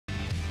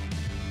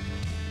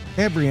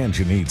Every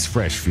engine needs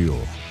fresh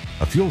fuel.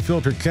 A fuel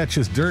filter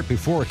catches dirt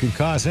before it can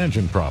cause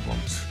engine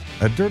problems.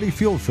 A dirty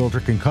fuel filter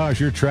can cause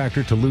your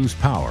tractor to lose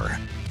power.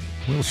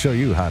 We'll show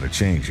you how to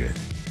change it.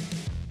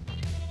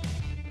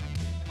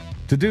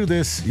 To do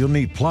this, you'll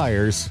need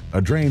pliers,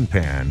 a drain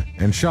pan,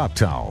 and shop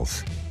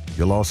towels.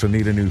 You'll also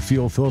need a new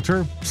fuel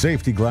filter,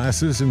 safety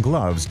glasses, and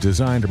gloves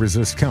designed to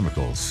resist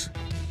chemicals.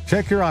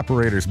 Check your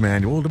operator's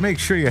manual to make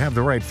sure you have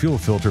the right fuel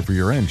filter for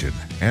your engine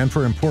and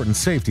for important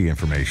safety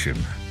information.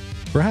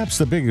 Perhaps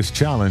the biggest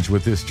challenge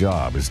with this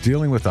job is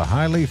dealing with the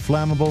highly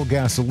flammable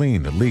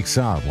gasoline that leaks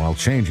out while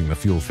changing the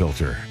fuel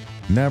filter.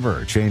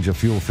 Never change a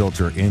fuel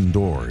filter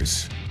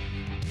indoors.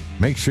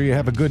 Make sure you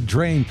have a good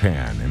drain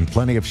pan and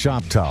plenty of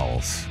shop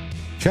towels.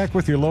 Check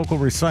with your local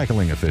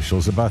recycling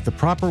officials about the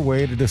proper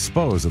way to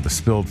dispose of the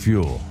spilled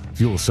fuel,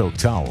 fuel-soaked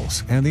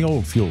towels, and the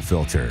old fuel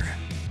filter.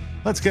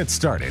 Let's get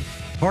started.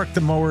 Park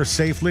the mower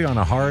safely on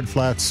a hard,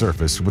 flat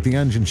surface with the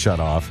engine shut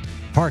off,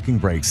 parking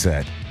brake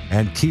set,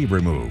 and key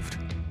removed.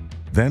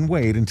 Then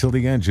wait until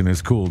the engine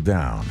is cooled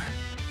down.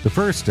 The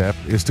first step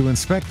is to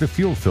inspect the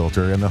fuel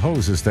filter and the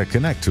hoses that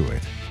connect to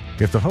it.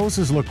 If the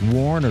hoses look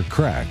worn or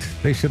cracked,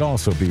 they should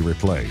also be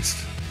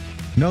replaced.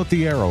 Note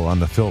the arrow on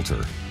the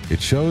filter.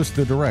 It shows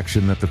the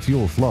direction that the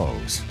fuel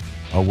flows,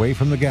 away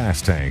from the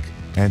gas tank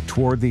and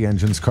toward the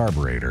engine's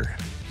carburetor.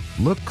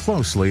 Look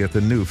closely at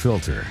the new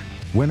filter.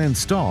 When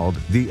installed,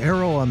 the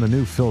arrow on the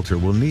new filter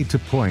will need to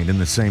point in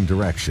the same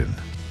direction.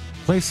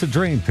 Place the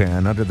drain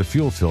pan under the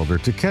fuel filter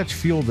to catch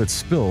fuel that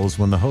spills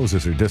when the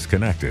hoses are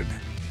disconnected.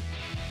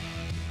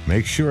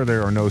 Make sure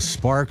there are no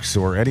sparks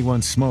or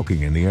anyone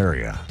smoking in the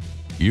area.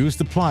 Use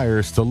the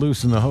pliers to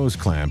loosen the hose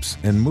clamps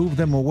and move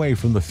them away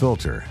from the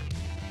filter.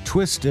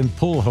 Twist and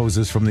pull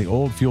hoses from the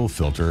old fuel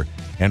filter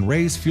and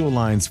raise fuel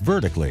lines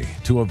vertically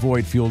to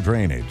avoid fuel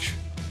drainage.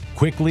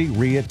 Quickly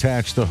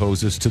reattach the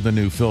hoses to the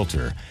new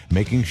filter,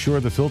 making sure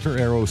the filter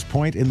arrows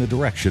point in the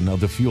direction of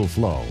the fuel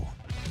flow.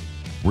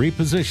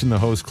 Reposition the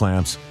hose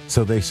clamps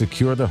so they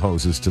secure the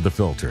hoses to the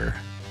filter.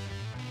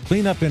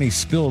 Clean up any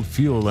spilled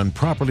fuel and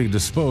properly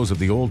dispose of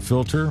the old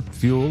filter,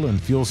 fuel,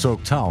 and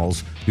fuel-soaked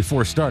towels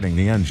before starting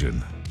the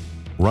engine.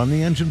 Run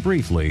the engine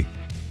briefly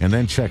and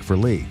then check for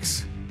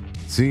leaks.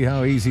 See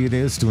how easy it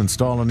is to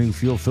install a new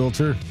fuel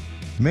filter?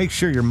 Make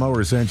sure your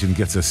mower's engine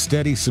gets a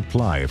steady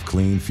supply of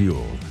clean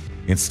fuel.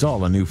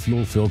 Install a new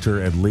fuel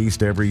filter at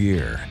least every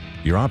year.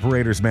 Your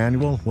operator's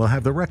manual will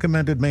have the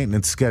recommended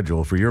maintenance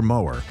schedule for your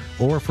mower,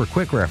 or for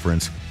quick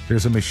reference,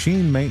 there's a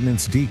machine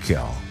maintenance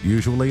decal,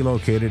 usually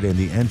located in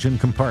the engine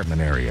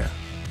compartment area.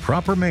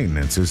 Proper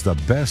maintenance is the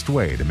best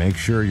way to make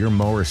sure your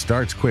mower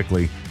starts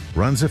quickly,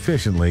 runs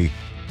efficiently,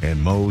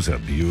 and mows a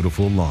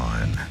beautiful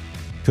lawn.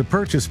 To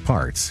purchase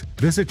parts,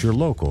 visit your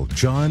local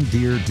John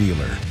Deere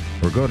dealer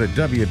or go to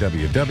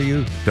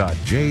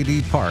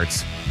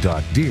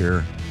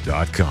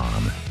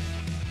www.jdparts.deere.com.